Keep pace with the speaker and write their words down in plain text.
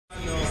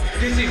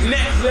This is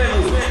next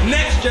level,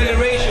 next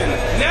generation,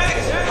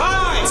 next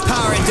high. Let's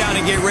power it down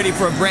and get ready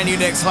for a brand new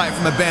Next Hype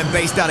from a band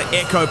based out of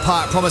Echo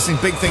Park, promising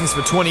big things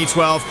for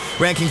 2012,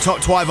 ranking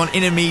top 12 on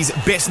Enemy's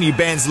Best New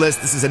Bands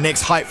list. This is a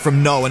Next Hype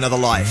from No Another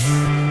Life.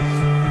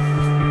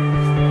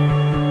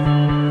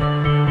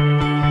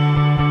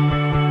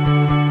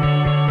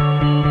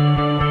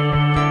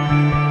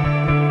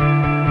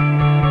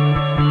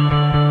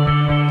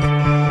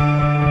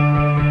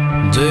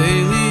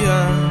 Daily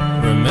I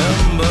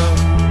remember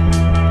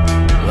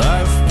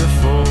life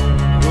before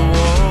the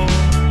war.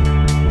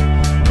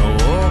 No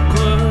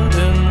awkward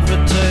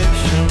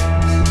invitations,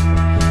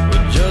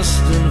 would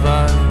just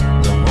invite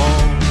them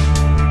all.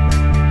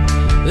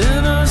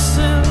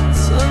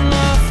 Innocence and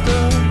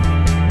laughter,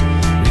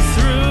 we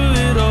threw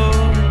it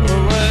all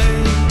away.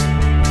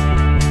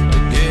 A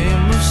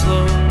game of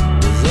slow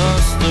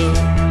disaster,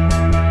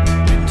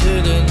 we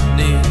didn't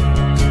need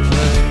to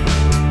play.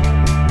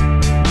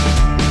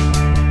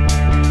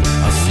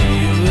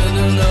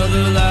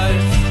 Another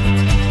life,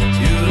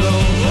 you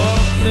don't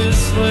walk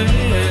this way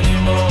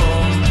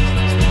anymore.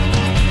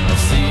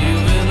 I'll see you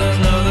in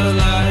another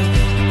life.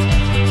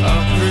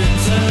 I'll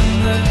pretend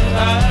that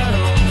I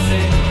don't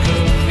think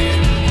of you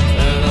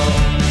at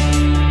all.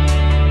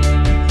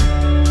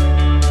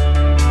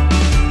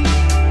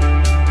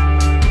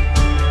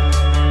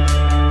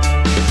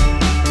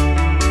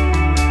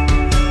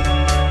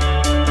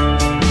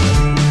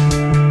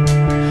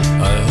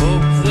 I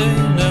hope they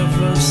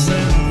never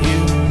send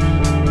you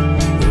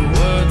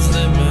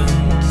they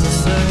meant to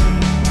say,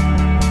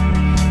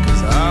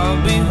 'cause I'll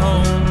be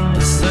home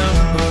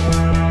December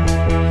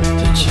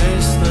to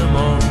chase them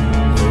all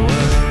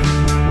away.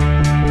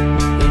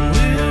 And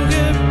we'll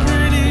get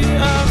pretty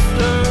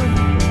after.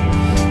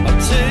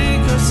 I'll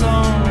take us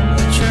on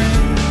a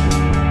train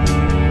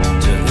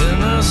to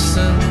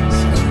innocence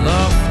and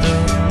laughter.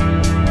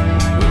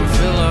 We'll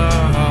fill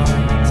our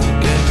hearts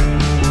again.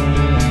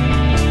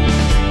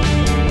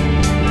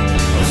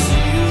 I'll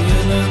see you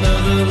in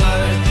another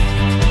life.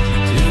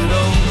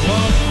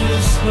 Walk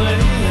this way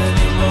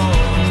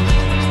anymore.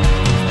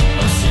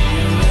 I'll see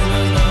you in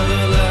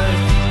another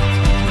life.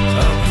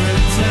 I'll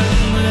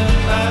pretend that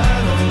I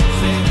don't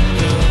think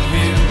of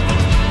you.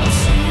 I'll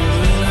see you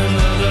in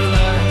another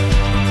life.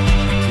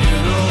 You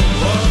don't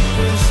walk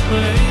this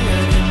way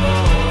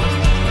anymore.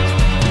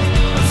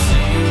 I'll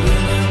see you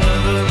in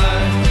another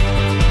life.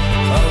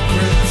 I'll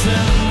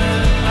pretend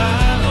that I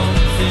don't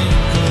think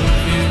of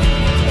you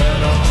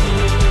at all.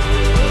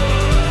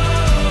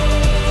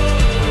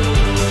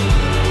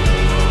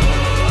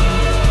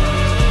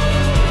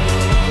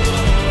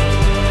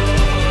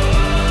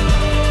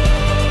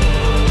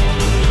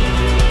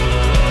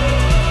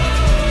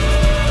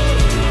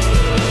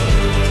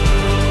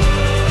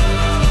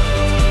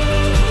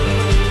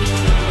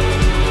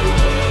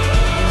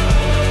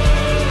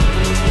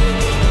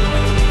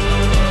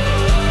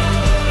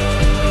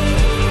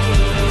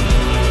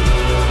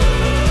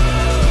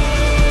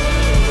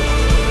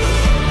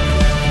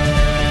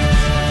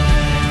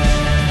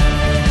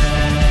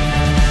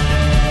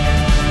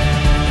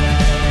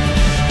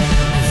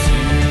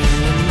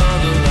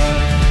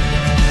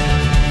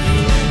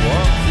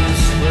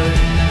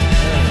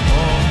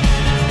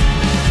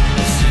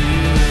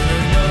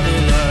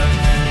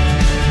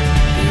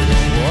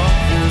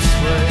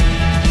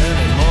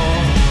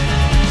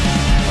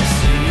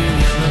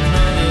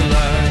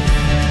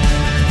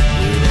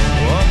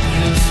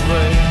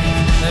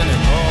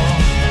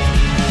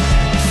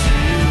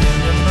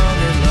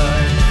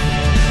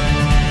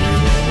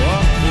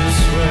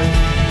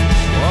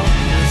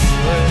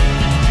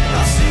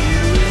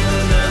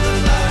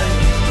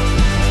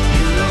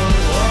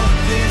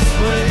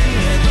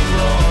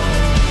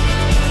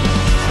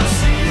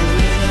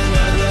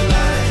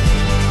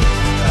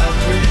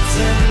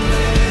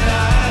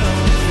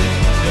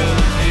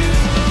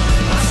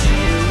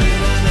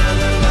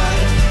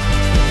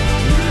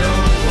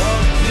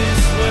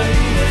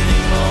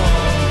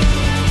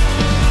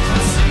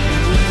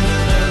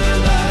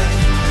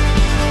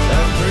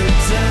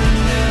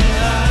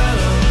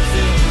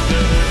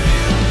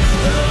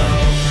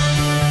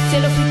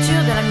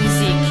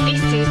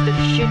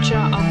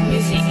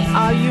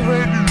 Are you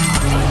ready?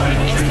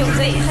 Est-ce que vous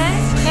êtes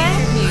prêts?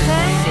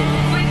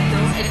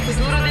 Questo è il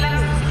futuro della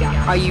musica.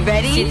 Are you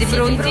ready? Siete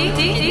pronti?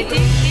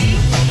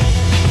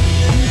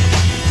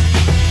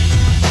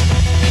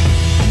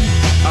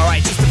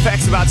 Alright, just the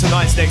facts about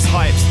tonight's Next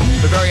Hypes.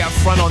 We're very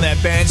upfront on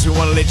that band, so we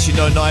want to let you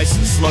know nice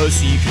and slow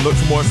so you can look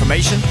for more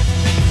information.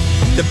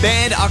 The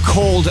band are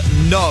called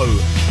No.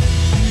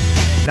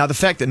 Now, the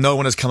fact that no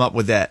one has come up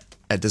with that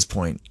at this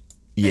point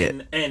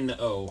yet.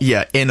 N-O.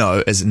 Yeah,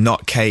 N-O is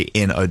not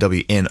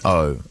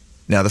K-N-O-W-N-O.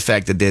 Now, the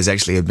fact that there's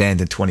actually a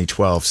band in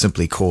 2012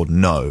 simply called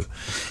No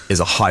is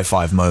a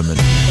high-five moment.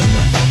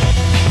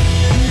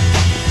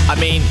 I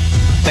mean,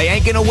 they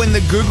ain't gonna win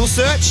the Google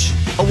search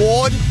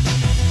award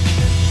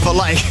for,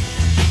 like,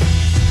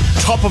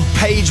 top of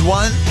page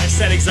one. I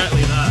said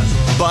exactly that as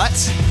well.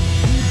 But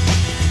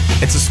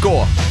It's a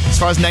score. As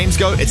far as names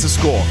go, it's a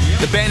score.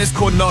 The band is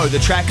called No. The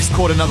track is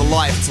called Another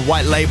Life. It's a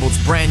white label.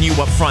 It's brand new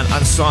up front,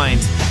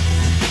 unsigned.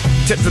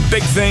 Tip for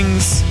big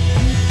things.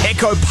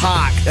 Echo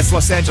Park. That's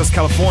Los Angeles,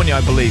 California,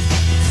 I believe.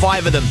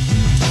 5 of them.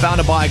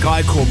 Founded by a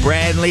guy called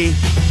Bradley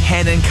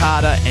Hannon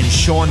Carter and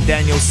Sean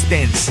Daniel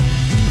Stentz.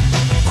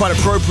 Quite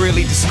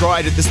appropriately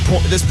described at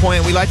this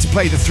point. We like to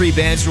play the 3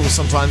 bands rule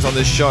sometimes on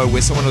this show,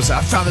 where someone will say,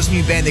 I found this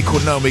new band, they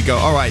called No, and we go,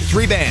 all right,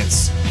 3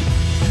 bands.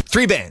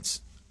 3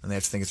 bands. And they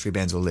have to think of 3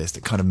 bands or less.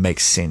 It kind of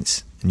makes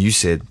sense. And you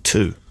said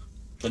 2.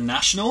 The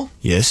National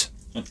Yes.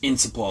 and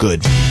Interpol.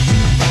 Good.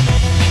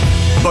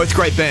 Both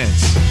great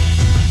bands.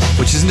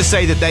 Which isn't to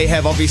say that they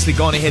have obviously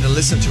gone ahead and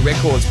listened to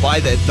records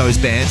by those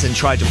bands and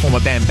tried to form a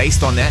band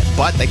based on that,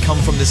 but they come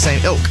from the same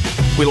ilk.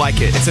 We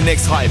like it. It's the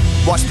next hype.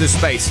 Watch this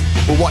space.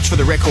 We'll watch for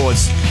the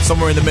records.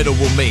 Somewhere in the middle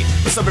we'll meet.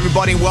 What's up,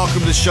 everybody, and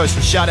welcome to the show.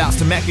 Some shout-outs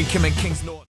to Mac and Kim and Kings North.